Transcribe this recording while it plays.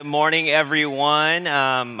Good morning, everyone.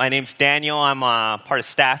 My name's Daniel. I'm part of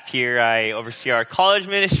staff here. I oversee our college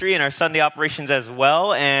ministry and our Sunday operations as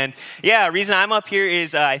well. And yeah, the reason I'm up here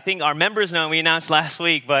is I think our members know, we announced last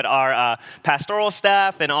week, but our pastoral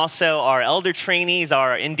staff and also our elder trainees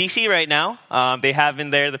are in DC right now. They have been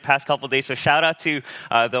there the past couple of days. So shout out to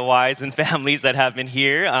the wives and families that have been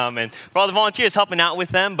here and for all the volunteers helping out with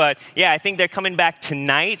them. But yeah, I think they're coming back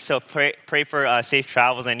tonight. So pray for safe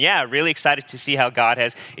travels. And yeah, really excited to see how God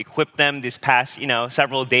has equipped them this past,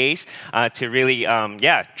 several days to really,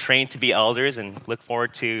 train to be elders and look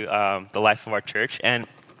forward to the life of our church. And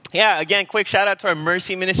yeah, again, quick shout out to our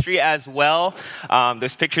mercy ministry as well.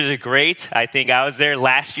 Those pictures are great. I think I was there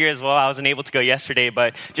last year as well. I wasn't able to go yesterday,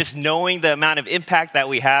 but just knowing the amount of impact that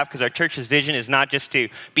we have, because our church's vision is not just to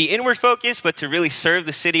be inward focused, but to really serve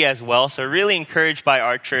the city as well. So really encouraged by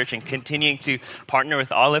our church and continuing to partner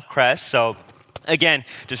with Olive Crest. So again,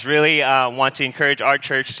 just really want to encourage our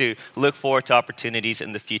church to look forward to opportunities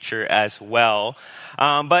in the future as well.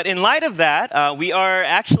 But in light of that, we are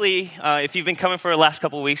actually, if you've been coming for the last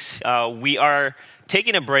couple of weeks, we are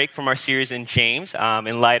taking a break from our series in James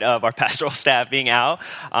in light of our pastoral staff being out,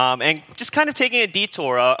 and just kind of taking a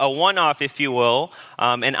detour, a one-off, if you will.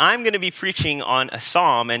 And I'm going to be preaching on a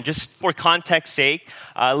psalm. And just for context's sake,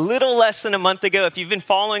 a little less than a month ago, if you've been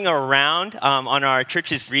following around on our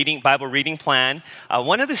church's Bible reading plan,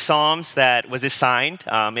 one of the psalms that was assigned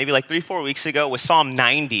maybe like 3-4 weeks ago was Psalm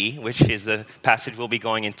 90, which is the passage we'll be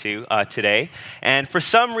going into today. And for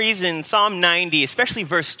some reason, Psalm 90, especially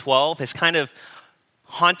verse 12, has kind of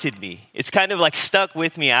haunted me. It's kind of like stuck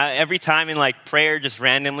with me. Every time in like prayer, just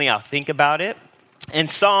randomly, I'll think about it.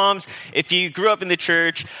 And Psalms, if you grew up in the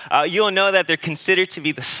church, you'll know that they're considered to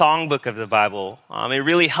be the songbook of the Bible. It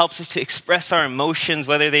really helps us to express our emotions,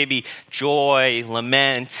 whether they be joy,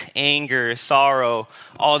 lament, anger, sorrow,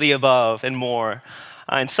 all the above and more.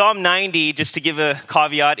 In Psalm 90, just to give a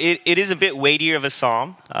caveat, it is a bit weightier of a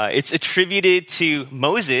psalm. It's attributed to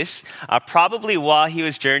Moses, probably while he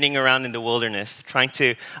was journeying around in the wilderness, trying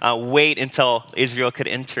to wait until Israel could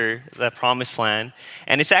enter the promised land.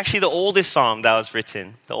 And it's actually the oldest psalm that was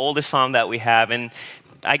written, the oldest psalm that we have. And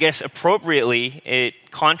I guess appropriately,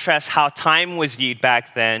 it contrasts how time was viewed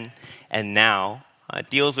back then and now. It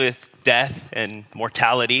deals with death and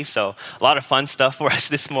mortality, so a lot of fun stuff for us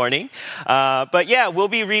this morning. But yeah, we'll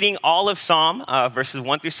be reading all of Psalm, verses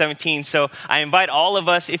 1 through 17. So I invite all of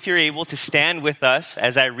us, if you're able, to stand with us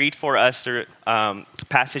as I read for us the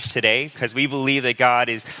passage today, because we believe that God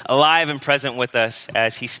is alive and present with us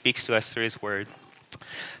as he speaks to us through his word.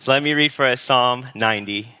 So let me read for us Psalm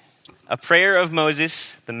 90, a prayer of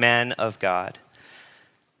Moses, the man of God.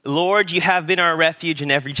 Lord, you have been our refuge in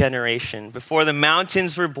every generation. Before the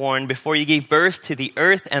mountains were born, before you gave birth to the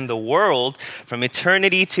earth and the world, from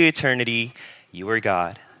eternity to eternity, you are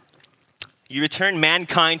God. You returned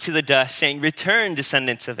mankind to the dust, saying, "Return,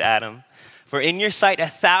 descendants of Adam. For in your sight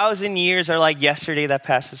 1,000 years are like yesterday that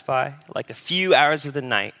passes by, like a few hours of the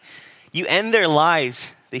night. You end their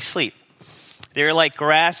lives, they sleep. They are like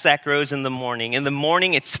grass that grows in the morning. In the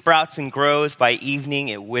morning it sprouts and grows, by evening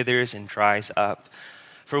it withers and dries up.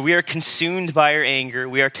 For we are consumed by your anger.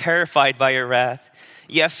 We are terrified by your wrath.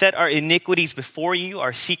 You have set our iniquities before you,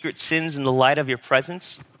 our secret sins in the light of your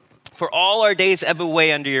presence. For all our days ebb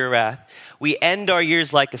away under your wrath. We end our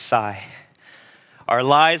years like a sigh. Our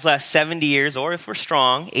lives last 70 years, or if we're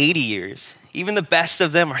strong, 80 years. Even the best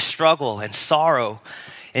of them are struggle and sorrow.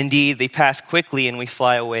 Indeed, they pass quickly and we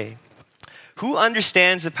fly away. Who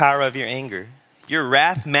understands the power of your anger? Your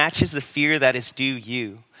wrath matches the fear that is due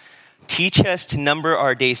you. Teach us to number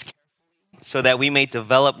our days carefully so that we may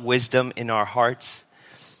develop wisdom in our hearts.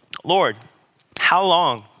 Lord, how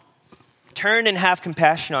long? Turn and have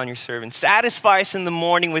compassion on your servants. Satisfy us in the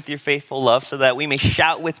morning with your faithful love so that we may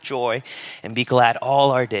shout with joy and be glad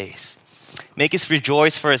all our days. Make us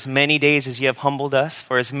rejoice for as many days as you have humbled us,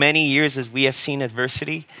 for as many years as we have seen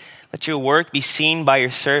adversity. Let your work be seen by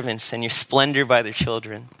your servants and your splendor by their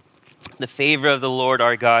children. The favor of the Lord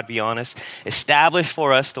our God be on us. Establish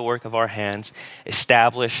for us the work of our hands.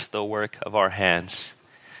 Establish the work of our hands.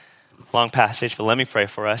 Long passage, but let me pray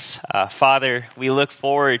for us. Father, we look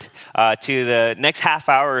forward to the next half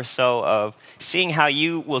hour or so of seeing how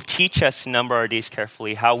you will teach us to number our days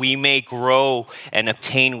carefully, how we may grow and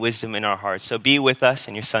obtain wisdom in our hearts. So be with us.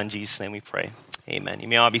 In your son, Jesus' name we pray. Amen. You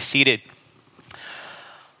may all be seated.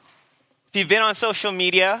 If you've been on social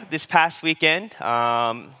media this past weekend,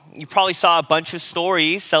 you probably saw a bunch of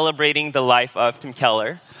stories celebrating the life of Tim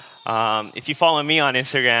Keller. If you follow me on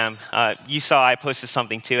Instagram, you saw I posted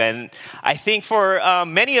something too. And I think for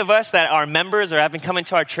many of us that are members or have been coming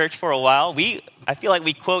to our church for a while, we I feel like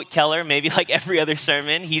we quote Keller maybe like every other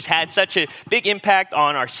sermon. He's had such a big impact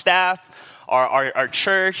on our staff, our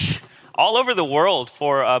church, all over the world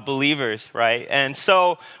for believers, right? And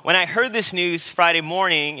so when I heard this news Friday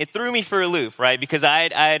morning, it threw me for a loop, right? Because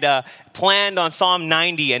I'd planned on Psalm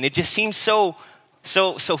 90, and it just seemed so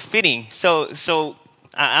fitting, so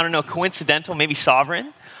I don't know, coincidental, maybe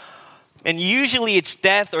sovereign. And usually it's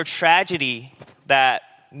death or tragedy that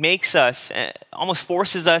makes us, almost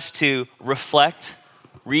forces us to reflect,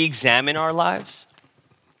 re-examine our lives.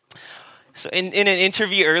 So in an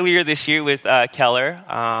interview earlier this year with Keller,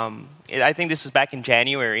 I think this was back in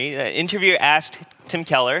January, the interviewer asked Tim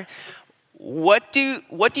Keller, what do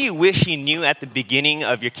you wish you knew at the beginning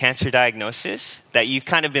of your cancer diagnosis that you've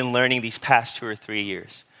kind of been learning these past 2 or 3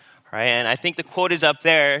 years? Right? And I think the quote is up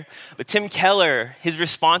there, but Tim Keller, his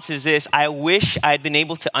response is this: I wish I'd been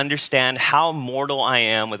able to understand how mortal I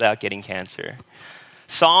am without getting cancer.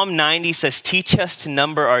 Psalm 90 says, teach us to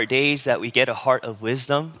number our days that we get a heart of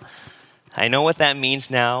wisdom. I know what that means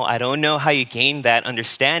now. I don't know how you gain that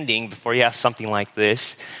understanding before you have something like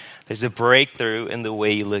this. There's a breakthrough in the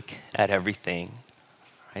way you look at everything.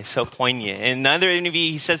 Right? So poignant. In another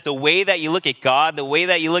interview, he says the way that you look at God, the way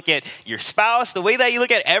that you look at your spouse, the way that you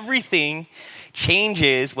look at everything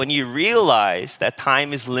changes when you realize that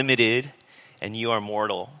time is limited and you are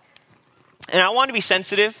mortal. And I want to be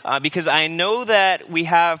sensitive because I know that we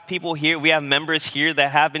have people here, we have members here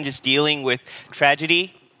that have been just dealing with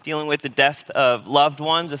tragedy, dealing with the death of loved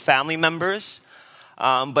ones, of family members.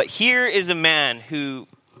 But here is a man who,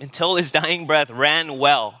 until his dying breath, ran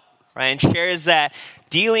well, right? And shares that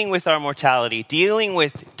dealing with our mortality, dealing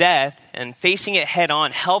with death, and facing it head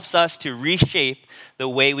on helps us to reshape the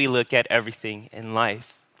way we look at everything in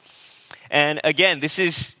life. And again, this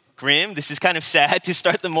is grim. This is kind of sad to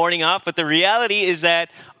start the morning off, but the reality is that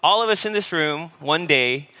all of us in this room one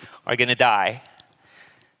day are going to die.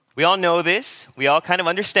 We all know this. We all kind of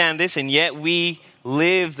understand this, and yet we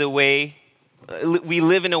live in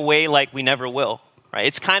a way like we never will. Right?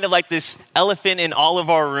 It's kind of like this elephant in all of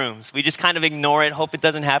our rooms. We just kind of ignore it, hope it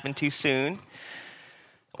doesn't happen too soon.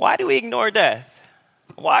 Why do we ignore death?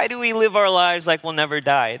 Why do we live our lives like we'll never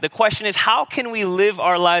die? The question is, how can we live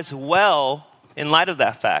our lives well in light of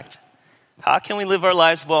that fact? How can we live our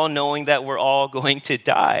lives well knowing that we're all going to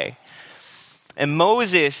die? And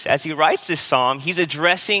Moses, as he writes this psalm, he's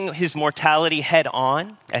addressing his mortality head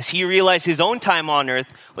on as he realized his own time on earth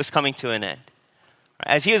was coming to an end.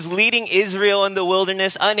 As he was leading Israel in the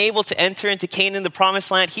wilderness, unable to enter into Canaan, the promised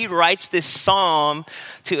land, he writes this psalm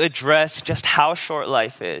to address just how short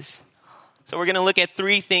life is. So we're going to look at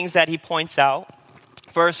 3 things that he points out.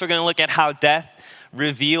 First, we're going to look at how death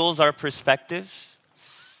reveals our perspectives.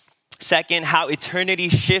 Second, how eternity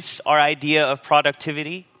shifts our idea of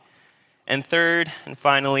productivity. And third, and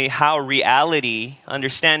finally, how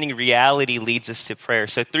understanding reality leads us to prayer.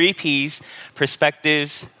 So 3 P's: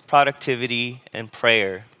 perspectives, productivity, and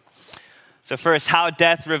prayer. So first, how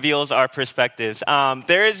death reveals our perspectives.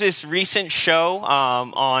 There is this recent show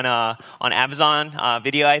on Amazon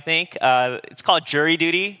Video, I think. It's called Jury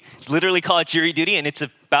Duty. It's literally called Jury Duty, and it's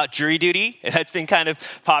about jury duty. That's been kind of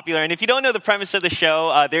popular. And if you don't know the premise of the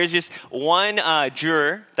show, there's just one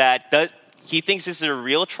juror he thinks this is a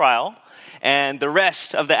real trial. And the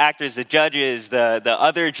rest of the actors, the judges, the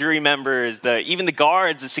other jury members, even the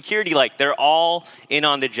guards, the security, they're all in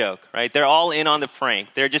on the joke, right? They're all in on the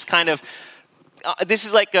prank. They're just kind of, this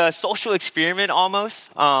is like a social experiment almost.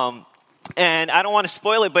 And I don't want to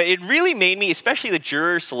spoil it, but it really made me, especially the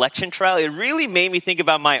juror selection trial, it really made me think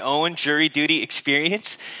about my own jury duty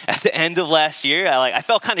experience at the end of last year. I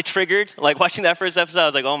felt kind of triggered, watching that first episode. I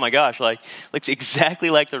was like, oh my gosh, looks exactly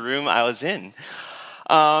like the room I was in.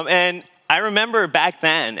 And I remember back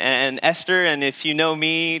then, and Esther, and if you know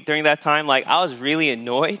me during that time, I was really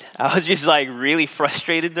annoyed. I was just really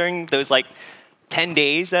frustrated during those 10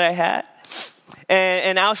 days that I had.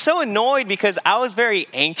 And I was so annoyed because I was very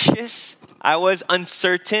anxious. I was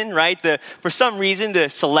uncertain, right? For some reason, the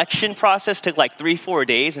selection process took 3-4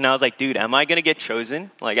 days. And I was like, dude, am I going to get chosen?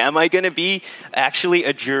 Am I going to be actually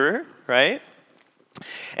a juror, right?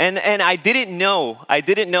 And I didn't know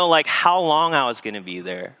how long I was going to be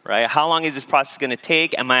there, right? How long is this process going to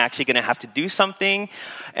take? Am I actually going to have to do something?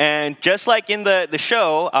 And just like in the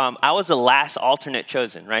show, I was the last alternate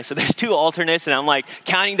chosen, right? So there's 2 alternates, and I'm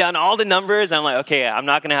counting down all the numbers. I'm okay, I'm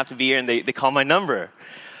not going to have to be here, and they call my number.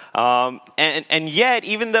 And yet,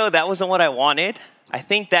 even though that wasn't what I wanted, I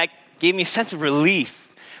think that gave me a sense of relief,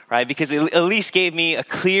 right? Because it at least gave me a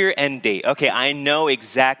clear end date. Okay, I know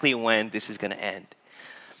exactly when this is going to end.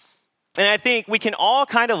 And I think we can all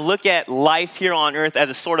kind of look at life here on earth as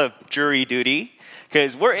a sort of jury duty,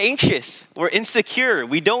 because we're anxious, we're insecure,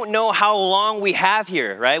 we don't know how long we have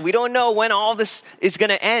here, right? We don't know when all this is going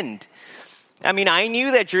to end. I mean, I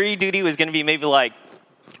knew that jury duty was going to be maybe like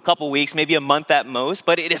a couple weeks, maybe a month at most,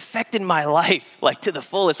 but it affected my life like to the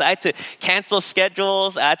fullest. I had to cancel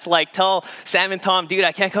schedules. I had to like tell Sam and Tom, dude,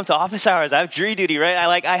 I can't come to office hours. I have jury duty,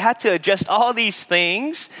 right? I had to adjust all these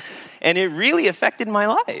things, and it really affected my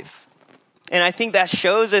life. And I think that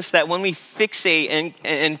shows us that when we fixate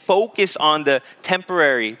and focus on the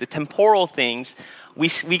temporary, the temporal things, we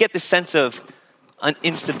get the sense of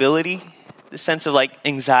instability, the sense of like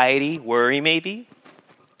anxiety, worry maybe.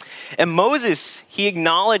 And Moses, he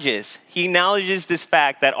acknowledges this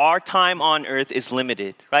fact that our time on earth is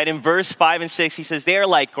limited, right? In verse 5 and 6, he says, they are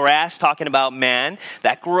like grass, talking about man,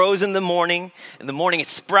 that grows in the morning. In the morning it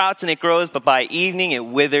sprouts and it grows, but by evening it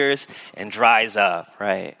withers and dries up,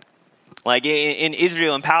 right? Like in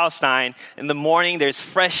Israel and Palestine, in the morning there's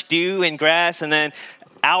fresh dew and grass, and then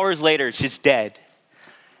hours later it's just dead.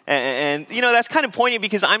 And you know, that's kind of poignant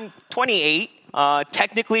because I'm 28,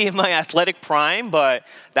 technically in my athletic prime, but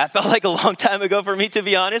that felt like a long time ago for me, to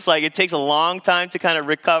be honest. Like it takes a long time to kind of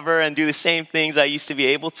recover and do the same things I used to be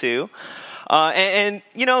able to. And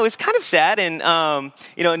you know, it's kind of sad, and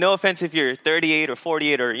you know, no offense if you're 38 or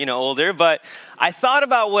 48 or, you know, older, but I thought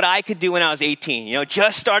about what I could do when I was 18. You know,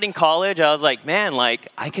 just starting college, I was like, man, like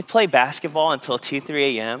I could play basketball until 2,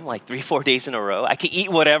 3 a.m., like 3-4 days in a row. I could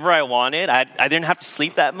eat whatever I wanted. I didn't have to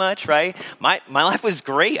sleep that much, right? My life was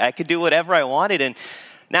great. I could do whatever I wanted. And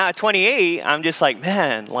now at 28, I'm just like,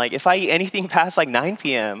 man, like if I eat anything past like 9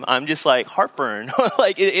 p.m., I'm just like heartburn.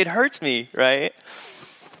 Like it hurts me, right?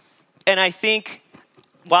 And I think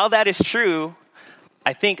while that is true,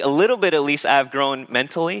 I think a little bit at least I've grown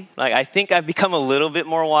mentally. Like I think I've become a little bit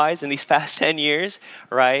more wise in these past 10 years,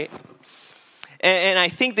 right? And I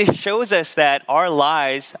think this shows us that our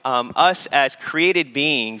lives, us as created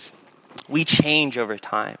beings, we change over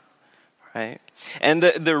time, right? And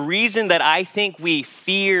the reason that I think we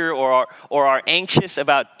fear or are anxious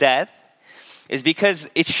about death is because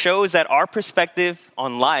it shows that our perspective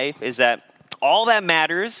on life is that all that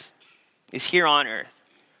matters is here on earth.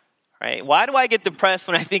 Right? Why do I get depressed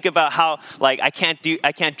when I think about how like I can't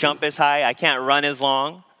jump as high, I can't run as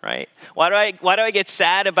long, right? Why do I get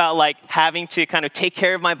sad about like having to kind of take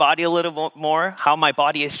care of my body a little more, how my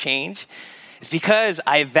body has changed? It's because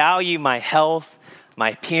I value my health, my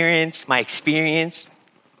appearance, my experience.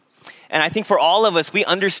 And I think for all of us, we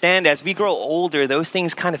understand as we grow older, those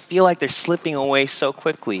things kind of feel like they're slipping away so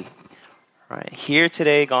quickly. Right? Here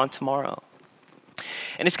today, gone tomorrow.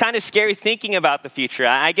 And it's kind of scary thinking about the future.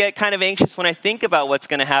 I get kind of anxious when I think about what's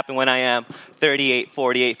going to happen when I am 38,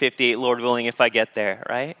 48, 58, Lord willing, if I get there,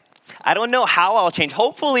 right? I don't know how I'll change.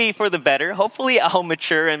 Hopefully for the better. Hopefully I'll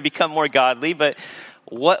mature and become more godly. But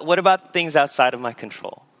what about things outside of my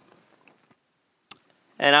control?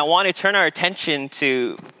 And I want to turn our attention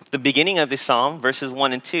to the beginning of this psalm, verses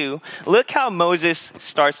 1 and 2. Look how Moses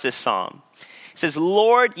starts this psalm. It says,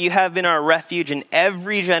 Lord, you have been our refuge in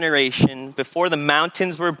every generation. Before the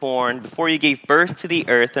mountains were born, before you gave birth to the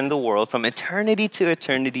earth and the world, from eternity to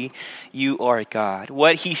eternity, you are God.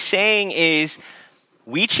 What he's saying is,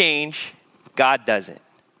 we change, God doesn't.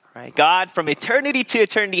 Right? God, from eternity to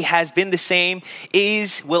eternity, has been the same,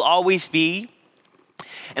 is, will always be.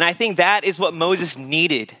 And I think that is what Moses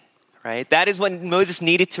needed. Right? That is what Moses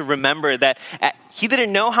needed to remember, that he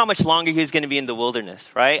didn't know how much longer he was going to be in the wilderness,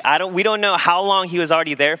 right? We don't know how long he was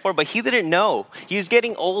already there for, but he didn't know. He was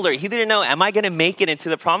getting older. He didn't know, am I going to make it into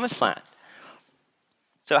the promised land?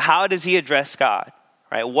 So how does he address God,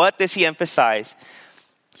 right? What does he emphasize?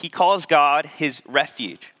 He calls God his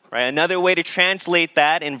refuge, right? Another way to translate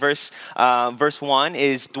that in verse 1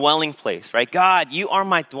 is dwelling place, right? God, you are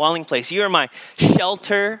my dwelling place. You are my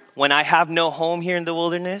shelter when I have no home here in the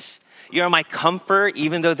wilderness. You are my comfort,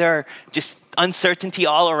 even though there are just uncertainty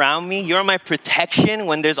all around me. You are my protection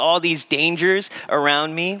when there's all these dangers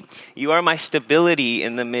around me. You are my stability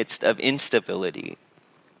in the midst of instability.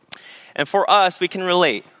 And for us, we can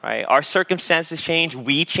relate, right? Our circumstances change,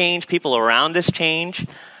 we change, people around us change,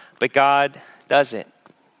 but God doesn't.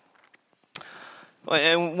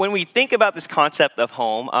 And when we think about this concept of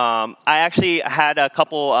home, I actually had a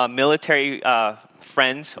couple military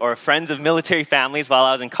friends or friends of military families while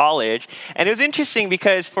I was in college. And it was interesting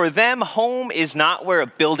because for them, home is not where a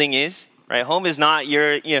building is, right? Home is not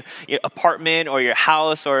your apartment or your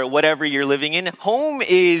house or whatever you're living in. Home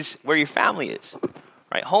is where your family is,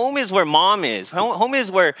 right? Home is where mom is. Home is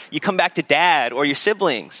where you come back to dad or your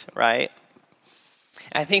siblings, right?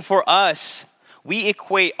 And I think for us, we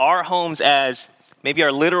equate our homes as maybe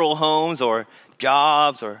our literal homes or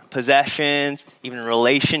jobs or possessions, even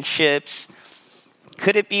relationships?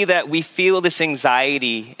 Could it be that we feel this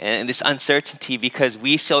anxiety and this uncertainty because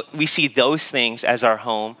we see those things as our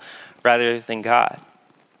home rather than God?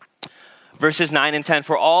 Verses 9 and 10,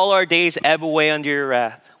 for all our days ebb away under your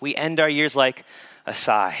wrath. We end our years like a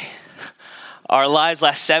sigh. Our lives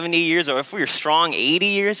last 70 years, or if we are strong, 80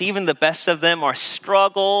 years. Even the best of them are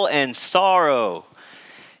struggle and sorrow.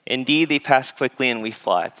 Indeed, they pass quickly and we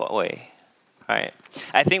fly away. All right.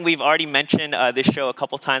 I think we've already mentioned this show a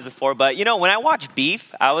couple times before, but when I watched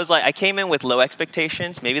Beef, I came in with low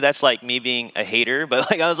expectations. Maybe that's like me being a hater, but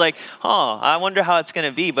I was like, I wonder how it's going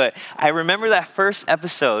to be. But I remember that first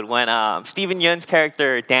episode when Steven Yeun's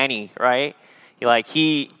character, Danny, right?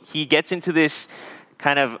 He gets into this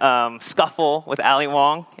kind of scuffle with Ali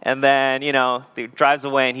Wong, and then, he drives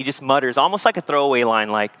away and he just mutters, almost like a throwaway line,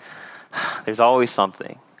 like, there's always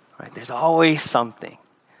something, right? There's always something.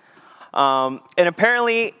 And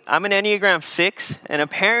apparently, I'm an Enneagram 6, and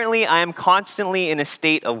apparently I am constantly in a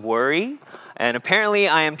state of worry, and apparently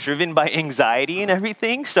I am driven by anxiety and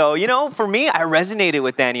everything. So, for me, I resonated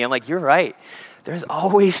with Danny. I'm like, you're right. There's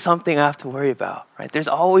always something I have to worry about, right? There's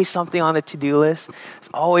always something on the to-do list. There's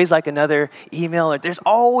always like another email, or there's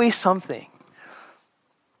always something.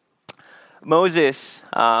 Moses,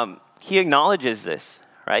 he acknowledges this,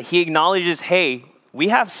 right? He acknowledges, hey, we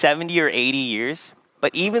have 70 or 80 years,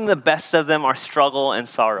 but even the best of them are struggle and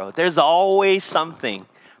sorrow. There's always something,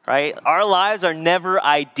 right? Our lives are never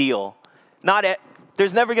ideal.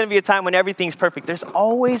 There's never going to be a time when everything's perfect. There's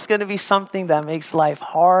always going to be something that makes life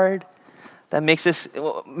hard, that makes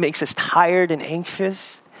us tired and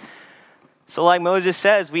anxious. So like Moses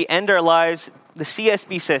says, we end our lives, the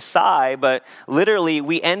CSB says sigh, but literally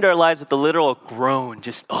we end our lives with a literal groan,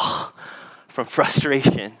 just from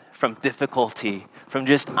frustration, from difficulty, from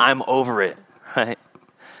just I'm over it, right?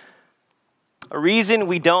 A reason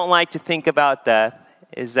we don't like to think about death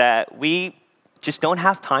is that we just don't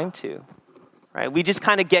have time to, right? We just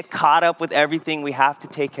kind of get caught up with everything we have to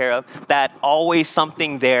take care of. That always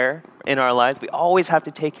something there in our lives. We always have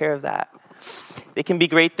to take care of that. They can be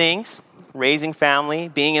great things, raising family,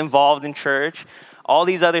 being involved in church, all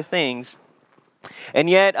these other things. And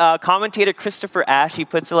yet, commentator Christopher Ash, he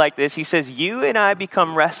puts it like this. He says, you and I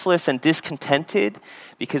become restless and discontented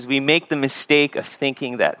because we make the mistake of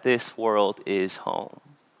thinking that this world is home.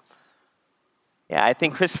 Yeah, I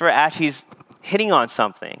think Christopher Ash, he's hitting on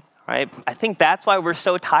something, right? I think that's why we're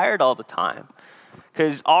so tired all the time.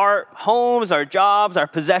 Because our homes, our jobs, our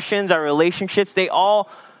possessions, our relationships, we all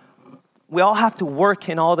have to work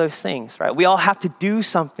in all those things, right? We all have to do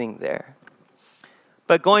something there.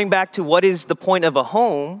 But going back to what is the point of a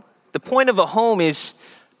home, the point of a home is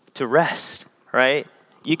to rest, right?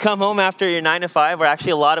 You come home after your 9 to 5, or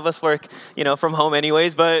actually a lot of us work, from home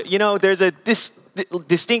anyways, but, there's a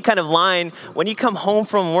distinct kind of line. When you come home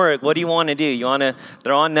from work, what do you want to do? You want to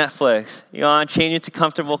throw on Netflix. You want to change into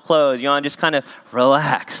comfortable clothes. You want to just kind of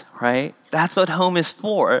relax, right? That's what home is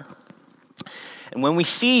for. And when we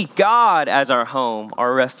see God as our home,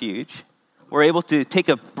 our refuge, we're able to take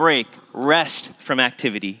a break, rest from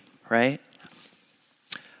activity, right?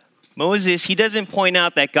 Moses, he doesn't point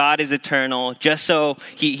out that God is eternal just so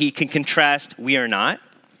he can contrast we are not.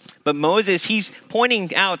 But Moses, he's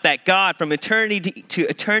pointing out that God, from eternity to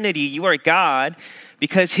eternity, you are God,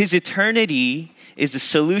 because his eternity is the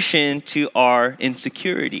solution to our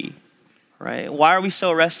insecurity, right? Why are we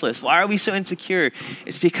so restless? Why are we so insecure?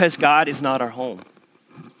 It's because God is not our home.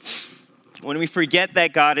 When we forget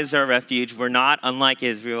that God is our refuge, we're not unlike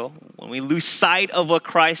Israel. When we lose sight of what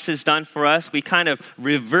Christ has done for us, we kind of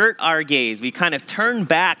revert our gaze. We kind of turn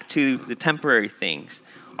back to the temporary things,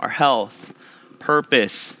 our health,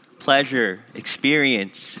 purpose, pleasure,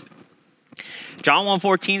 experience. John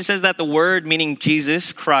 1:14 says that the Word, meaning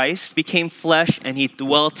Jesus Christ, became flesh and he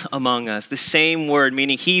dwelt among us. The same word,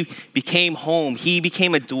 meaning he became home. He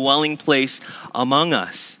became a dwelling place among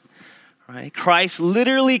us. Right? Christ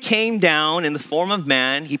literally came down in the form of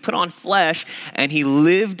man. He put on flesh and he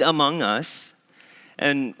lived among us.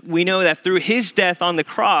 And we know that through his death on the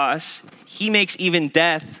cross, he makes even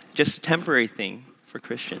death just a temporary thing for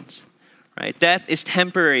Christians. Right? Death is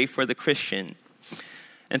temporary for the Christian.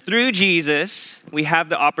 And through Jesus, we have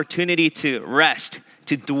the opportunity to rest,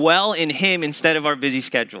 to dwell in him instead of our busy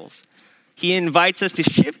schedules. He invites us to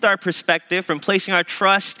shift our perspective from placing our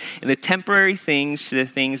trust in the temporary things to the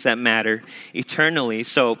things that matter eternally.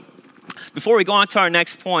 So before we go on to our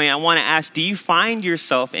next point, I want to ask, do you find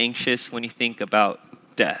yourself anxious when you think about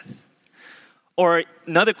death? Or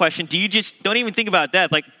another question, don't even think about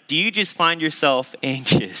death, do you just find yourself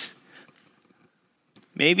anxious?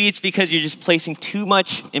 Maybe it's because you're just placing too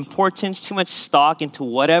much importance, too much stock into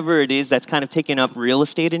whatever it is that's kind of taking up real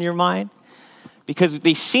estate in your mind. Because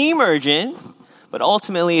they seem urgent, but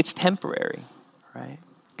ultimately it's temporary, right?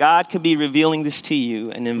 God could be revealing this to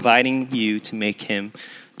you and inviting you to make him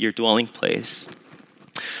your dwelling place.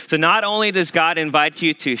 So not only does God invite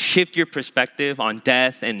you to shift your perspective on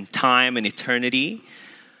death and time and eternity,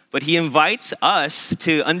 but he invites us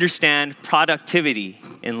to understand productivity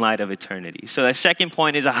in light of eternity. So the second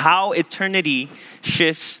point is how eternity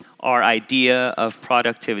shifts our idea of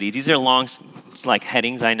productivity. These are long, like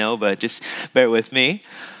headings, I know, but just bear with me.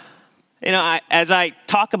 As I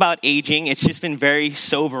talk about aging, it's just been very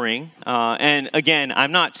sobering. And again,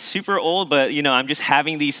 I'm not super old, but, I'm just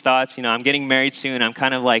having these thoughts. I'm getting married soon. I'm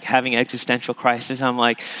kind of like having existential crisis. I'm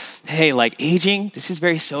like, hey, like aging, this is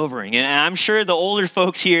very sobering. And I'm sure the older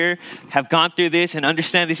folks here have gone through this and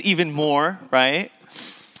understand this even more, right?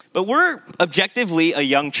 But we're objectively a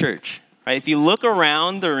young church, right? If you look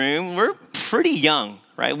around the room, we're pretty young.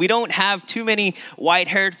 Right? We don't have too many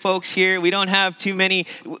white-haired folks here. We don't have too many.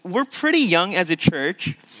 We're pretty young as a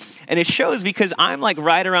church. And it shows because I'm like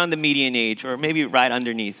right around the median age or maybe right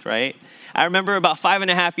underneath, right? I remember about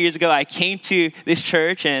 5.5 years ago, I came to this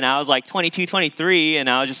church and I was like 22, 23. And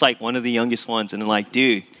I was just like one of the youngest ones. And I'm like,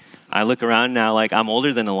 dude, I look around now like I'm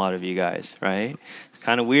older than a lot of you guys, right? It's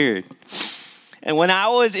kind of weird. And when I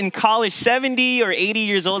was in college, 70 or 80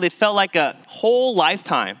 years old, it felt like a whole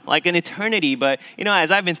lifetime, like an eternity. But, as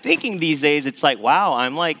I've been thinking these days, it's like, wow,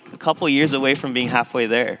 I'm like a couple years away from being halfway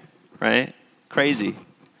there, right? Crazy.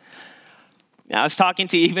 I was talking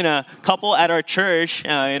to even a couple at our church,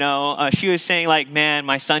 she was saying like, man,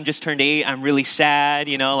 my son just turned 8. I'm really sad,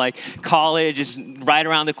 like college is right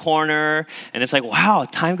around the corner. And it's like, wow,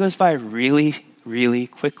 time goes by really, really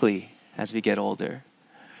quickly as we get older.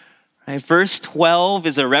 Right? Verse 12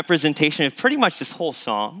 is a representation of pretty much this whole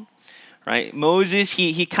psalm, right? Moses,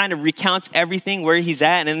 he kind of recounts everything where he's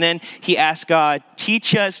at, and then he asks God,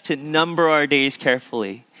 teach us to number our days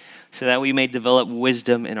carefully so that we may develop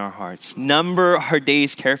wisdom in our hearts. Number our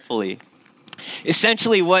days carefully.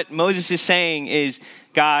 Essentially, what Moses is saying is,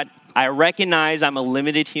 God, I recognize I'm a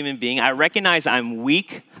limited human being. I recognize I'm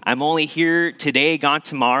weak. I'm only here today, gone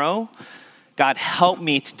tomorrow. God, help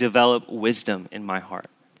me to develop wisdom in my heart.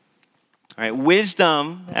 All right,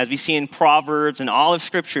 wisdom, as we see in Proverbs and all of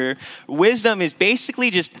Scripture, wisdom is basically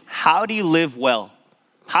just how do you live well?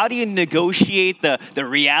 How do you negotiate the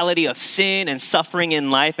reality of sin and suffering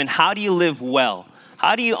in life? And how do you live well?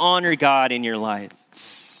 How do you honor God in your life?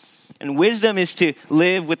 And wisdom is to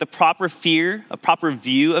live with a proper fear, a proper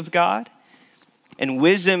view of God. And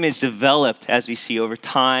wisdom is developed, as we see, over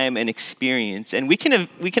time and experience. And we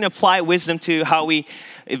can apply wisdom to how we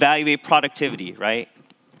evaluate productivity, right?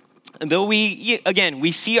 And though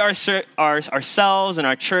we see ourselves and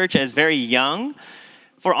our church as very young,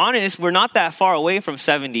 if we're honest, we're not that far away from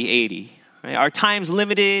 70, 80. Right? Our time's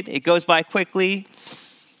limited. It goes by quickly.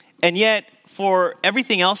 And yet, for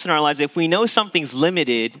everything else in our lives, if we know something's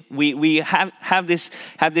limited, we have this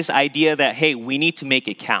idea that, hey, we need to make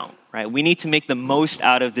it count. Right? We need to make the most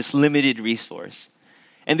out of this limited resource.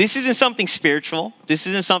 And this isn't something spiritual. This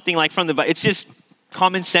isn't something like from the Bible. It's just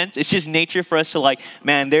common sense. It's just nature for us to like,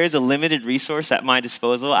 man, there's a limited resource at my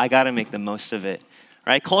disposal. I got to make the most of it,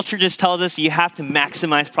 right? Culture just tells us you have to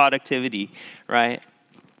maximize productivity, right?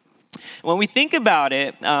 When we think about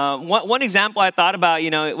it, one example I thought about,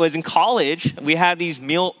 it was in college. We had these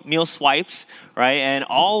meal swipes, right? And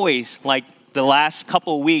always, like, the last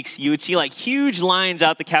couple of weeks, you would see like huge lines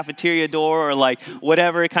out the cafeteria door or like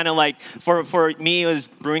whatever, kind of like for me, it was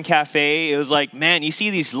Brewing Cafe. It was like, man, you see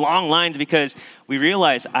these long lines because we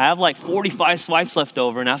realized I have like 45 swipes left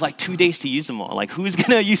over and I have like 2 days to use them all. Like who's going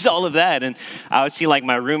to use all of that? And I would see like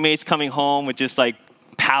my roommates coming home with just like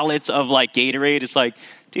pallets of like Gatorade. It's like,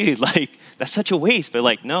 dude, like that's such a waste. But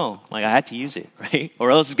like, no, like I had to use it, right?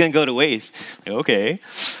 Or else it's going to go to waste. Like, okay.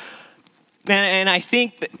 And I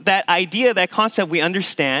think that idea, that concept, we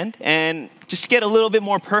understand. And just to get a little bit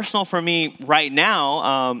more personal for me right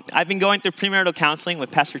now, I've been going through premarital counseling with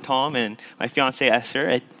Pastor Tom and my fiancée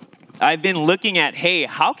Esther. I've been looking at, hey,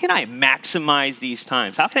 how can I maximize these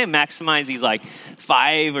times? How can I maximize these like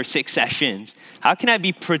 5 or 6 sessions? How can I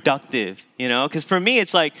be productive? Because for me,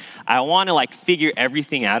 it's like, I want to like figure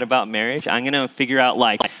everything out about marriage. I'm going to figure out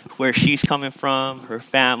like where she's coming from, her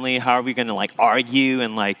family, how are we going to like argue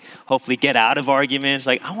and like hopefully get out of arguments.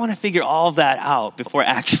 Like I want to figure all of that out before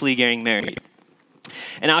actually getting married.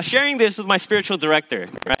 And I was sharing this with my spiritual director,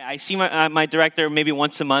 right? I see my director maybe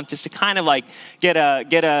once a month just to kind of like get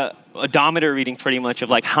a odometer reading pretty much of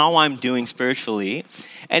like how I'm doing spiritually.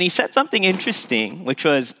 And he said something interesting, which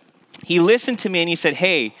was, he listened to me and he said,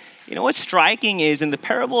 hey, you know what's striking is in the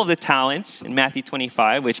parable of the talents in Matthew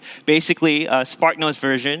 25, which basically SparkNotes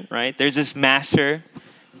version, right? There's this master,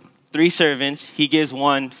 3 servants. He gives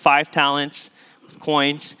one 5 talents,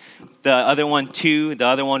 coins, the other one 2, the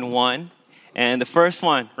other one 1. And the first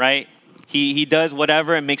one, right? He does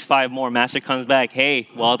whatever and makes 5 more. Master comes back, hey,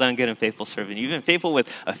 well done, good and faithful servant. You've been faithful with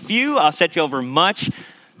a few, I'll set you over much.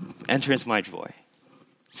 Enter into my joy.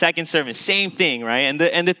 Second servant, same thing, right? And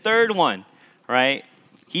the third one, right?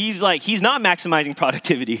 He's not maximizing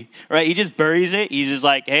productivity, right? He just buries it. He's just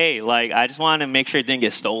like, hey, I just want to make sure it didn't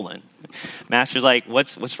get stolen. Master's like,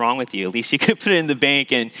 what's wrong with you? At least you could put it in the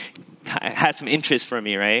bank and had some interest for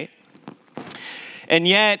me, right? And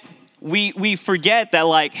yet, we forget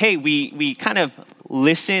that, hey, we kind of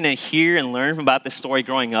listen and hear and learn about the story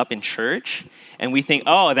growing up in church. And we think,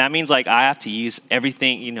 oh, that means I have to use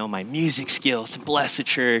everything, my music skills to bless the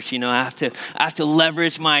church. I have to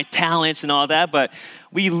leverage my talents and all that. But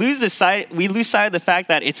we lose sight of the fact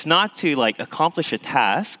that it's not to accomplish a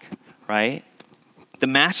task, right? The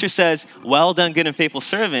master says, well done, good and faithful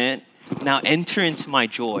servant. Now enter into my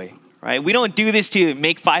joy, right? We don't do this to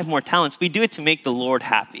make 5 more talents. We do it to make the Lord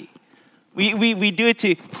happy. We do it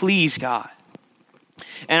to please God.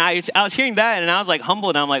 And I was hearing that, and I was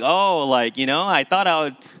humbled. I'm I thought I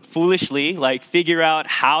would foolishly figure out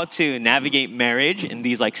how to navigate marriage in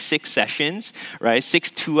these 6 sessions, right?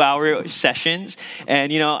 6 2-hour sessions,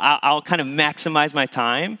 and I'll kind of maximize my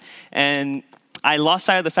time. And I lost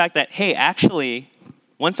sight of the fact that, hey, actually,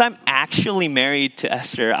 once I'm actually married to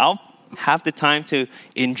Esther, I'll have the time to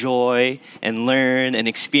enjoy and learn and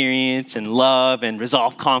experience and love and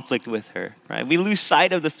resolve conflict with her, right? We lose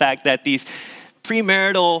sight of the fact that these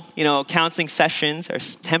premarital, counseling sessions are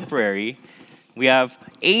temporary. We have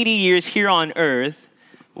 80 years here on earth.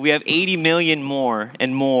 We have 80 million more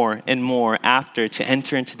and more and more after to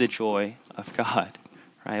enter into the joy of God,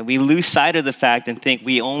 right? We lose sight of the fact and think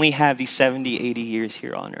we only have these 70, 80 years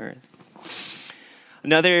here on earth.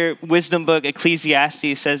 Another wisdom book,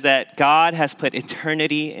 Ecclesiastes, says that God has put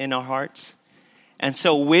eternity in our hearts. And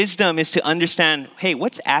so wisdom is to understand, hey,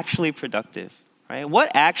 what's actually productive? Right?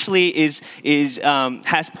 What actually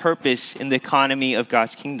has purpose in the economy of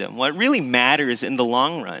God's kingdom? What really matters in the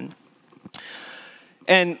long run?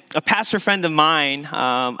 And a pastor friend of mine,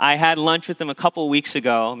 I had lunch with him a couple weeks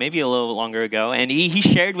ago, maybe a little longer ago, and he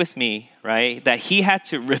shared with me, right, that he had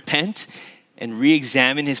to repent and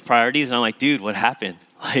re-examine his priorities. And I'm like, dude, what happened?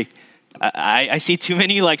 I see too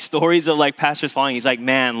many stories of pastors falling. He's like,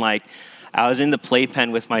 man, I was in the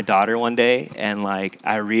playpen with my daughter one day, and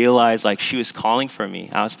I realized she was calling for me.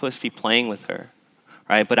 I was supposed to be playing with her,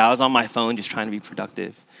 right? But I was on my phone just trying to be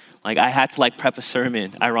productive. I had to prep a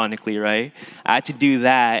sermon, ironically, right? I had to do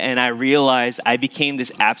that, and I realized I became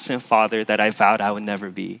this absent father that I vowed I would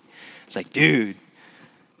never be. It's dude,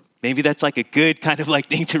 maybe that's a good kind of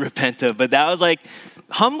thing to repent of, but that was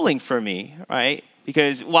humbling for me, right?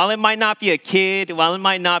 Because while it might not be a kid, while it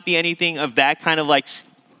might not be anything of that kind of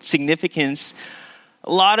significance,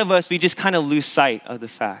 a lot of us, we just kind of lose sight of the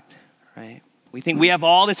fact, right? We think we have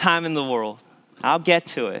all the time in the world. I'll get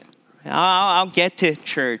to it. I'll get to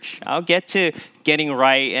church. I'll get to getting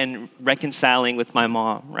right and reconciling with my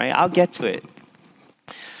mom, right? I'll get to it.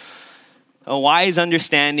 A wise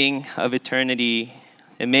understanding of eternity,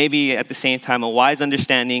 and maybe at the same time, a wise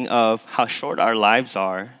understanding of how short our lives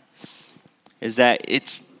are, is that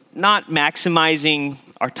it's not maximizing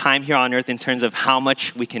our time here on earth in terms of how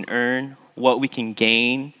much we can earn, what we can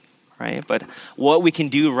gain, right? But what we can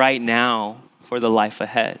do right now for the life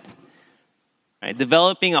ahead. Right?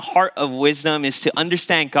 Developing a heart of wisdom is to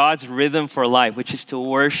understand God's rhythm for life, which is to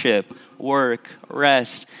worship, work,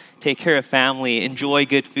 rest, take care of family, enjoy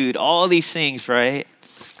good food, all these things, right?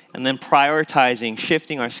 And then prioritizing,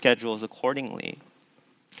 shifting our schedules accordingly.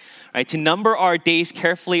 Right, to number our days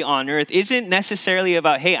carefully on earth isn't necessarily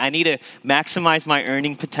about, hey, I need to maximize my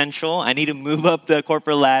earning potential. I need to move up the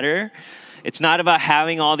corporate ladder. It's not about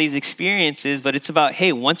having all these experiences, but it's about,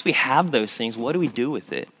 hey, once we have those things, what do we do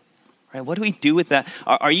with it? Right? What do we do with that?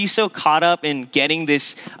 Are you so caught up in getting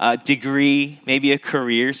this degree, maybe a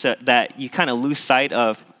career, so that you kind of lose sight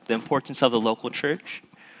of the importance of the local church?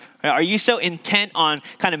 Are you so intent on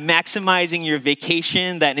kind of maximizing your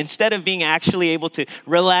vacation that instead of being actually able to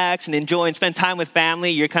relax and enjoy and spend time with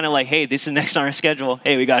family, you're kind of hey, this is next on our schedule.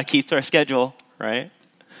 Hey, we got to keep to our schedule, right?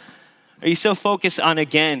 Are you so focused on,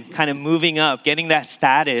 again, kind of moving up, getting that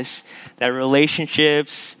status, that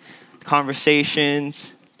relationships,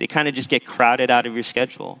 conversations, they kind of just get crowded out of your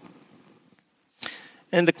schedule?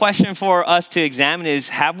 And the question for us to examine is,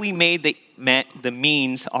 have we made the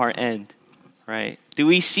means our end? Right? Do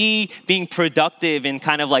we see being productive in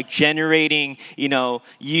kind of like generating,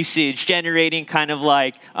 usage, generating kind of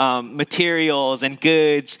like materials and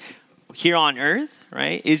goods here on earth,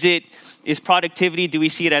 right? Is productivity, do we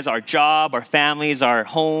see it as our job, our families, our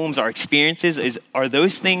homes, our experiences? Are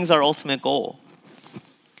those things our ultimate goal?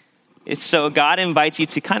 If so, God invites you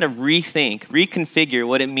to kind of rethink, reconfigure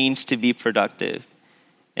what it means to be productive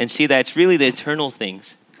and see that it's really the eternal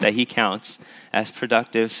things that he counts as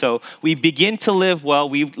productive. So we begin to live well,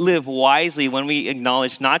 we live wisely when we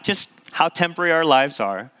acknowledge not just how temporary our lives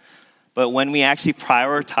are, but when we actually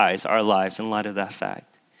prioritize our lives in light of that fact.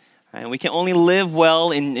 And we can only live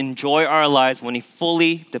well and enjoy our lives when we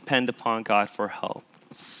fully depend upon God for help.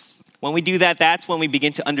 When we do that, that's when we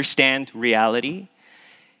begin to understand reality.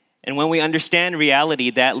 And when we understand reality,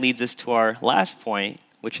 that leads us to our last point,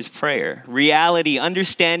 which is prayer. Reality,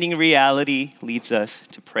 understanding reality leads us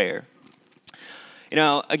to prayer.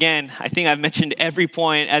 Again, I think I've mentioned every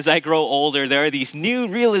point. As I grow older, there are these new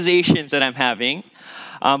realizations that I'm having.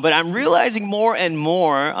 But I'm realizing more and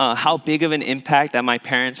more how big of an impact that my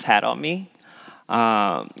parents had on me.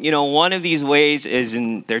 One of these ways is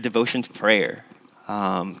in their devotion to prayer.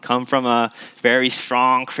 Come from a very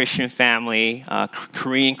strong Christian family,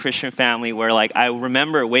 Korean Christian family, where I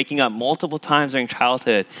remember waking up multiple times during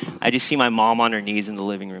childhood. I just see my mom on her knees in the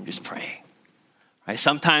living room just praying. Right?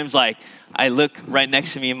 Sometimes I look right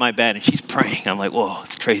next to me in my bed and she's praying. I'm like, whoa,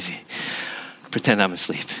 it's crazy. Pretend I'm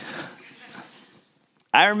asleep.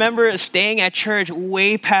 I remember staying at church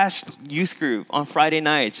way past youth group on Friday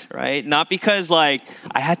nights, right? Not because I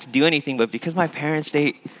had to do anything, but because my parents,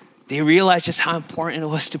 they realized just how important it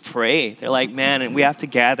was to pray. They're like, man, and we have to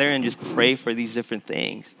gather and just pray for these different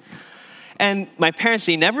things. And my parents,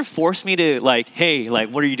 they never forced me to hey,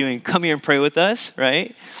 what are you doing? Come here and pray with us,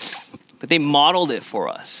 right? But they modeled it for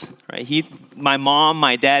us, right? My mom,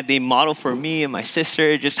 my dad, they modeled for me and my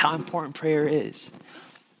sister just how important prayer is.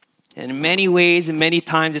 And in many ways and many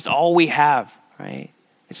times, it's all we have, right?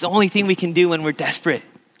 It's the only thing we can do when we're desperate.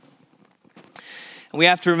 And we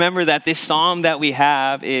have to remember that this psalm that we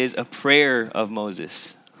have is a prayer of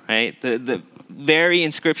Moses, right? The very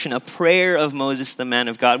inscription, a prayer of Moses, the man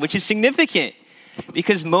of God, which is significant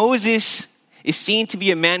because Moses is seen to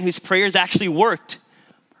be a man whose prayers actually worked,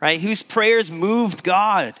 right? Whose prayers moved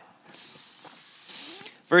God.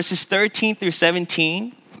 Verses 13 through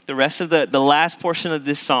 17, the rest of the last portion of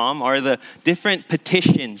this psalm are the different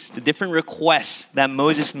petitions, the different requests that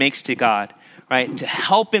Moses makes to God, right? To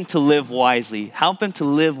help him to live wisely, help him to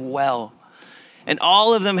live well. And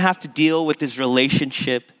all of them have to deal with his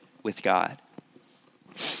relationship with God.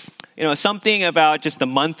 Something about just the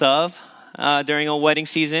month of during a wedding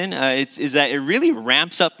season is that it really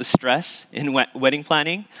ramps up the stress in wedding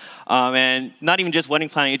planning. And not even just wedding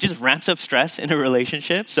planning, it just ramps up stress in a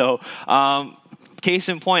relationship. So, case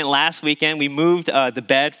in point, last weekend, we moved the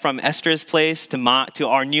bed from Esther's place to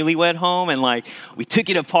our newlywed home. And we took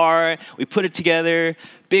it apart, we put it together.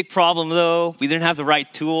 Big problem though, we didn't have the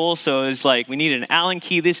right tools. So it's we needed an Allen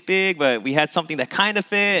key this big, but we had something that kind of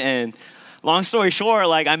fit. And long story short,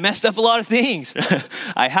 I messed up a lot of things.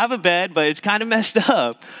 I have a bed, but it's kind of messed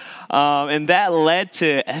up. And that led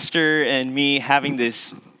to Esther and me having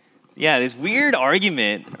this weird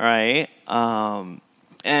argument, right?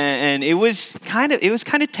 And it was kind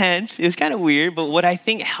of tense. It was kind of weird. But what I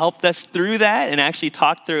think helped us through that and actually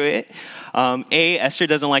talk through it, Esther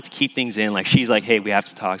doesn't like to keep things in. She's hey, we have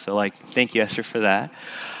to talk. So thank you, Esther, for that.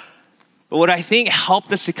 But what I think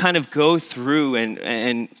helped us to kind of go through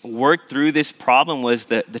and work through this problem was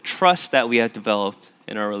the trust that we have developed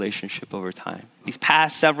in our relationship over time. These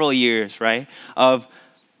past several years, right, of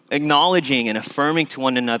acknowledging and affirming to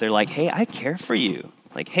one another, hey, I care for you.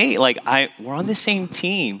 Hey, we're on the same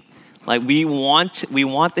team. We want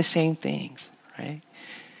the same things, right?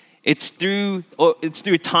 It's through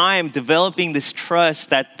time developing this trust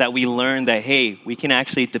that we learn that, hey, we can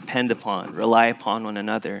actually depend upon, rely upon one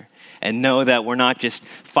another, and know that we're not just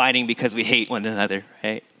fighting because we hate one another,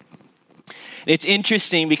 right? It's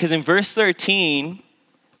interesting because in verse 13,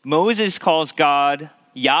 Moses calls God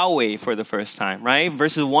Yahweh for the first time, right?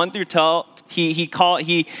 Verses 1 through 12, he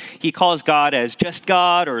calls God as just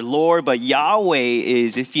God or Lord, but Yahweh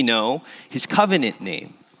is, if you know, his covenant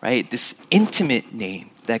name, right? This intimate name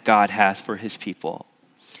that God has for his people.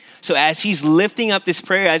 So as he's lifting up this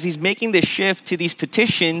prayer, as he's making this shift to these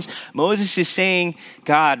petitions, Moses is saying,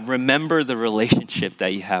 God, remember the relationship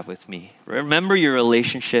that you have with me. Remember your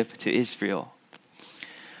relationship to Israel,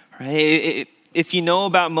 right? If you know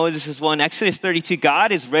about Moses as well, in Exodus 32,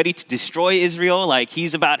 God is ready to destroy Israel.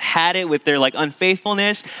 He's about had it with their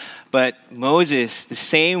unfaithfulness. But Moses, the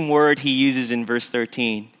same word he uses in verse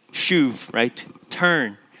 13, Shuv, right?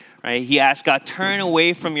 Turn, right? He asked God, turn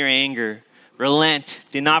away from your anger. Relent.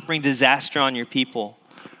 Do not bring disaster on your people,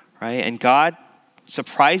 right? And God,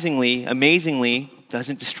 surprisingly, amazingly,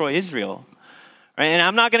 doesn't destroy Israel. Right? And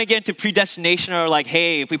I'm not going to get into predestination or like,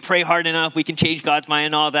 hey, if we pray hard enough, we can change God's mind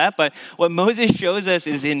and all that. But what Moses shows us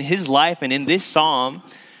is in his life and in this psalm,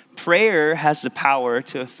 prayer has the power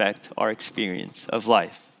to affect our experience of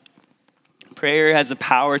life. Prayer has the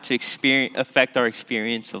power to affect our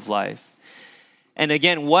experience of life. And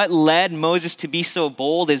again, what led Moses to be so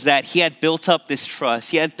bold is that he had built up this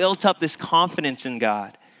trust. He had built up this confidence in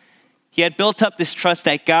God. He had built up this trust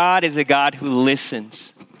that God is a God who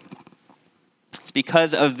listens. It's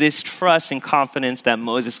because of this trust and confidence that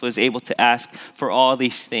Moses was able to ask for all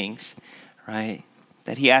these things, right?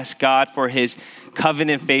 That he asked God for his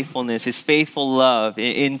covenant faithfulness, his faithful love.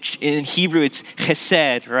 In Hebrew, it's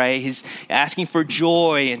chesed, right? He's asking for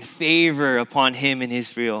joy and favor upon him in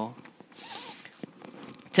Israel.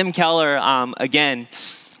 Tim Keller, again,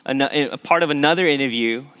 a part of another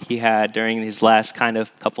interview he had during his last kind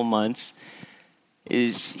of couple months,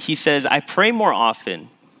 is he says, I pray more often,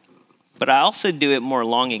 but I also do it more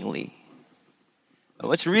longingly.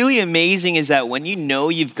 What's really amazing is that when you know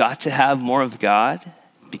you've got to have more of God,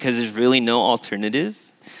 because there's really no alternative,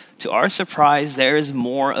 to our surprise, there is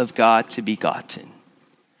more of God to be gotten.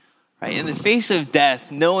 Right? In the face of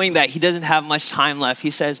death, knowing that he doesn't have much time left,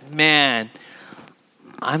 he says, man,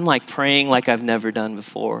 I'm like praying like I've never done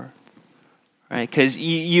before. Right? Because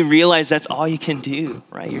you realize that's all you can do,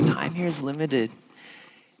 right? Your time here is limited.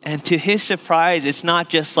 And to his surprise, it's not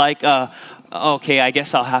just like, okay, I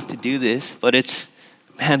guess I'll have to do this, but it's,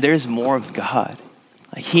 man, there's more of God.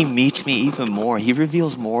 Like, he meets me even more. He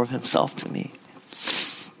reveals more of himself to me.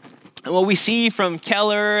 And what we see from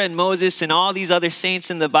Keller and Moses and all these other saints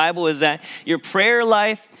in the Bible is that your prayer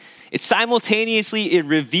life, it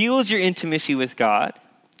reveals your intimacy with God,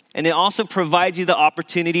 and it also provides you the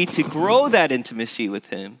opportunity to grow that intimacy with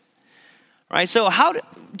him. Right? So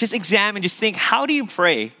just think, how do you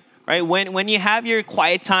pray? Right? When you have your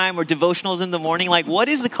quiet time or devotionals in the morning, like, what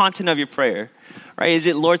is the content of your prayer? Right? Is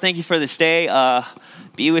it, Lord, thank you for this day.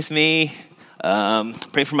 Be with me.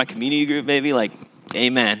 Pray for my community group, maybe. Like,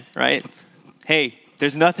 amen. Right? Hey,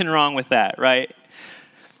 there's nothing wrong with that, right?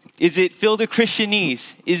 Is it filled with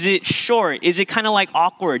Christianese? Is it short? Is it kind of like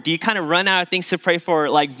awkward? Do you kind of run out of things to pray for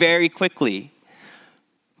like very quickly?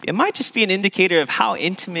 It might just be an indicator of how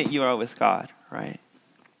intimate you are with God, right?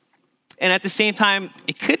 And at the same time,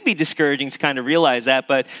 it could be discouraging to kind of realize that,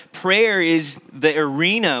 but prayer is the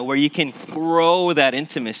arena where you can grow that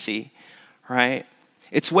intimacy, right?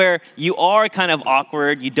 It's where you are kind of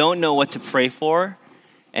awkward, you don't know what to pray for,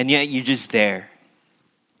 and yet you're just there.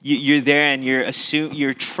 You're there and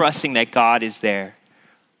you're trusting that God is there.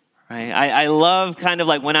 Right? I love kind of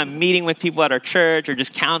like when I'm meeting with people at our church or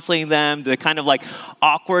just counseling them, the kind of like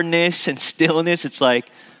awkwardness and stillness. It's like,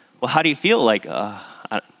 well, how do you feel? Like,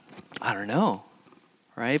 I don't know,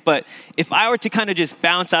 right? But if I were to kind of just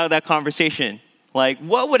bounce out of that conversation, like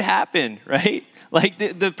what would happen, right? Like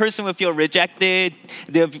the person would feel rejected.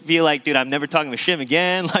 They'll feel like, dude, I'm never talking with Shim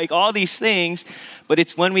again. Like all these things. But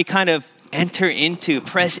it's when we kind of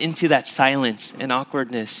press into that silence and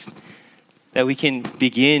awkwardness that we can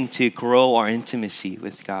begin to grow our intimacy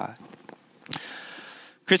with God.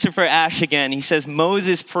 Christopher Ash again, he says,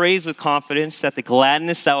 Moses prays with confidence that the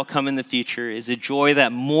gladness that will come in the future is a joy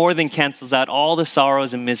that more than cancels out all the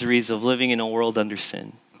sorrows and miseries of living in a world under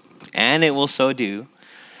sin. And it will so do.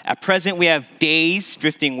 At present, we have days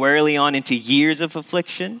drifting wearily on into years of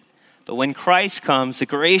affliction. But when Christ comes, the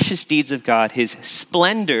gracious deeds of God, his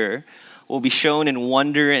splendor, will be shown in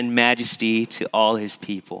wonder and majesty to all his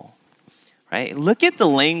people. Right? Look at the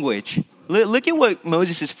language. Look at what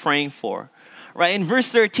Moses is praying for. Right? In verse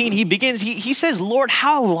 13, he says, Lord,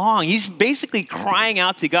 how long? He's basically crying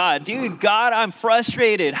out to God. Dude, God, I'm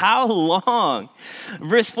frustrated. How long?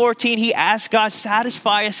 Verse 14, he asks God,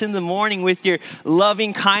 satisfy us in the morning with your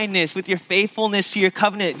loving kindness, with your faithfulness to your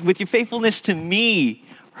covenant, with your faithfulness to me.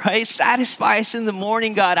 Right? Satisfy us in the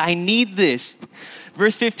morning, God. I need this.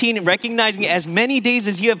 Verse 15, recognizing as many days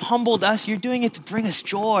as you have humbled us, you're doing it to bring us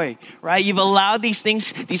joy, right? You've allowed these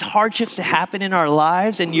things, these hardships to happen in our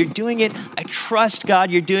lives, and you're doing it, I trust God,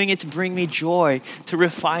 you're doing it to bring me joy, to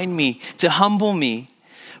refine me, to humble me.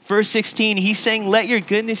 Verse 16, he's saying, let your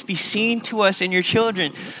goodness be seen to us and your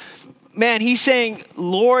children. Man, he's saying,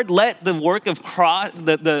 Lord, let the work of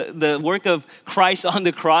the work of Christ on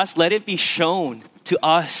the cross, let it be shown to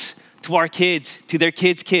us, to our kids, to their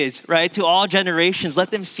kids' kids, right? To all generations. Let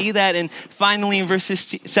them see that. And finally in verse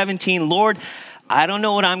 17, Lord, I don't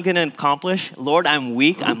know what I'm going to accomplish. Lord, I'm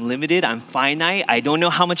weak, I'm limited, I'm finite. I don't know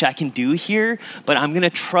how much I can do here, but I'm going to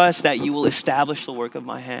trust that you will establish the work of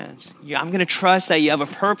my hands. I'm going to trust that you have a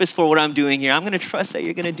purpose for what I'm doing here. I'm going to trust that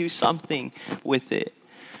you're going to do something with it.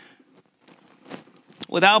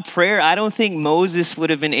 Without prayer, I don't think Moses would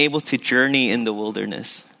have been able to journey in the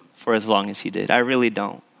wilderness for as long as he did. I really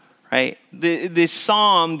don't, right? This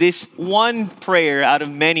psalm, this one prayer out of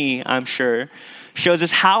many, I'm sure, shows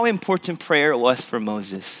us how important prayer was for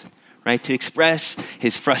Moses, right? To express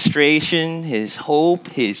his frustration, his hope,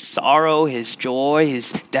 his sorrow, his joy,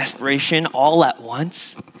 his desperation all at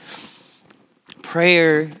once.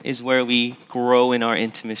 Prayer is where we grow in our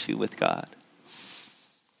intimacy with God.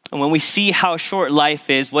 And when we see how short life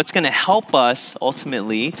is, what's going to help us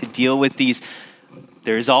ultimately to deal with these,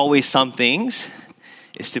 there's always some things,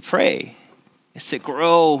 is to pray. It's to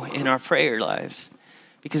grow in our prayer lives.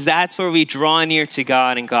 Because that's where we draw near to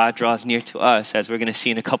God and God draws near to us, as we're going to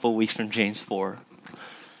see in a couple of weeks from James 4.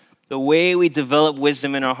 The way we develop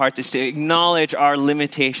wisdom in our hearts is to acknowledge our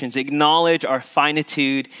limitations, acknowledge our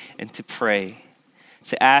finitude, and to pray.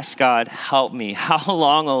 To ask God, help me. How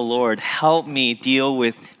long, oh Lord, help me deal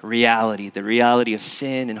with reality, the reality of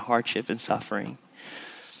sin and hardship and suffering.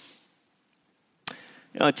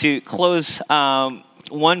 To close,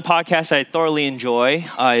 one podcast I thoroughly enjoy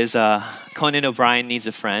is Conan O'Brien Needs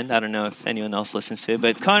a Friend. I don't know if anyone else listens to it,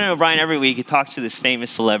 but Conan O'Brien, every week, he talks to this famous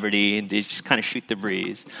celebrity, and they just kind of shoot the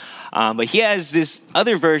breeze. But he has this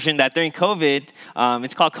other version that during COVID,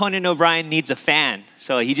 it's called Conan O'Brien Needs a Fan.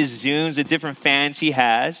 So he just zooms the different fans he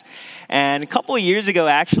has. And a couple of years ago,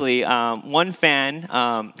 actually, one fan,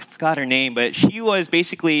 I forgot her name, but she was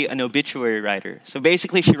basically an obituary writer. So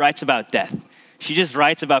basically, she writes about death. She just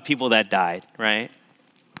writes about people that died, right?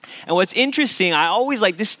 And what's interesting, I always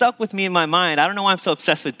this stuck with me in my mind. I don't know why I'm so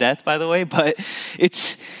obsessed with death, by the way, but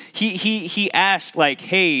he asked,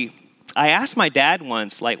 hey, I asked my dad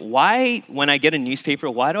once, why, when I get a newspaper,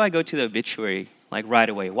 why do I go to the obituary, right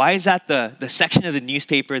away? Why is that the section of the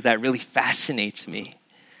newspaper that really fascinates me?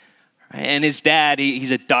 Right? And his dad,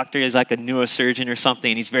 he's a doctor, he's like a neurosurgeon or something,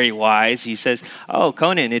 and he's very wise. He says, oh,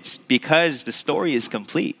 Conan, it's because the story is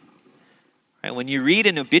complete. Right? When you read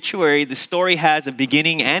an obituary, the story has a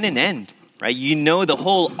beginning and an end. Right? You know the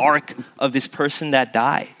whole arc of this person that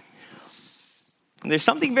died. And there's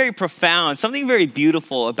something very profound, something very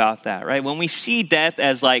beautiful about that, right? When we see death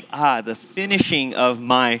as the finishing of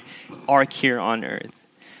my arc here on earth.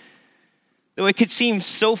 Though it could seem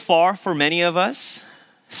so far for many of us,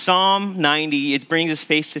 Psalm 90, it brings us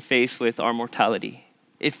face to face with our mortality.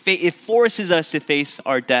 It forces us to face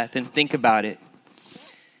our death and think about it.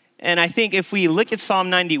 And I think if we look at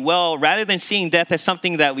Psalm 90 well, rather than seeing death as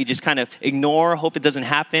something that we just kind of ignore, hope it doesn't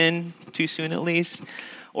happen too soon at least,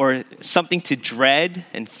 or something to dread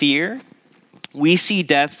and fear, we see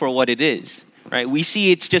death for what it is, right? We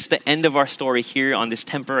see it's just the end of our story here on this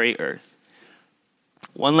temporary earth.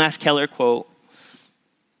 One last Keller quote.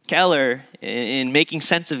 Keller, in Making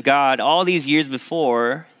Sense of God, all these years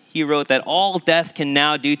before, he wrote that all death can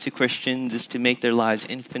now do to Christians is to make their lives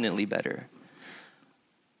infinitely better.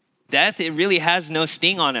 Death, it really has no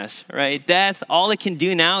sting on us, right? Death, all it can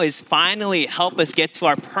do now is finally help us get to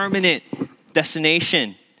our permanent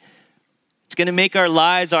destination. It's going to make our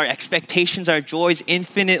lives, our expectations, our joys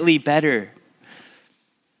infinitely better.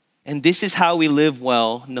 And this is how we live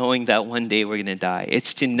well, knowing that one day we're going to die.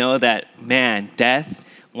 It's to know that, death,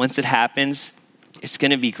 once it happens, it's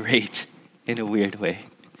going to be great in a weird way.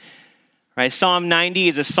 Right? Psalm 90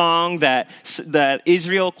 is a song that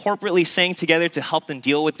Israel corporately sang together to help them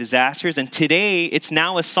deal with disasters. And today, it's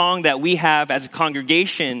now a song that we have as a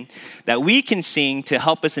congregation that we can sing to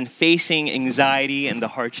help us in facing anxiety and the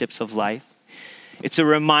hardships of life. It's a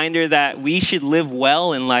reminder that we should live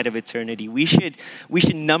well in light of eternity. We should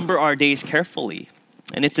number our days carefully.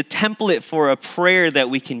 And it's a template for a prayer that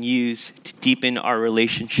we can use to deepen our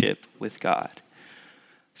relationship with God.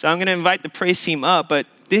 So I'm going to invite the praise team up, but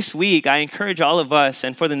this week I encourage all of us,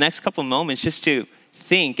 and for the next couple of moments, just to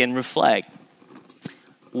think and reflect.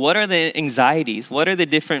 What are the anxieties? What are the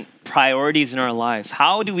different priorities in our lives?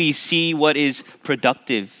 How do we see what is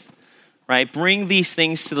productive? Right? Bring these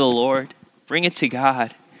things to the Lord. Bring it to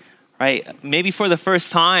God. Right? Maybe for the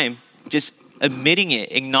first time, just admitting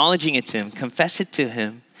it, acknowledging it to Him, confess it to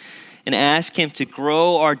Him, and ask Him to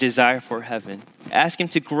grow our desire for heaven. Ask Him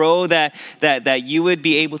to grow that you would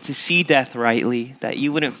be able to see death rightly, that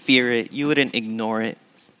you wouldn't fear it, you wouldn't ignore it,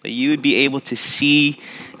 but you would be able to see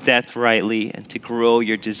death rightly and to grow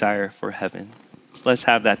your desire for heaven. So let's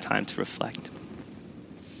have that time to reflect.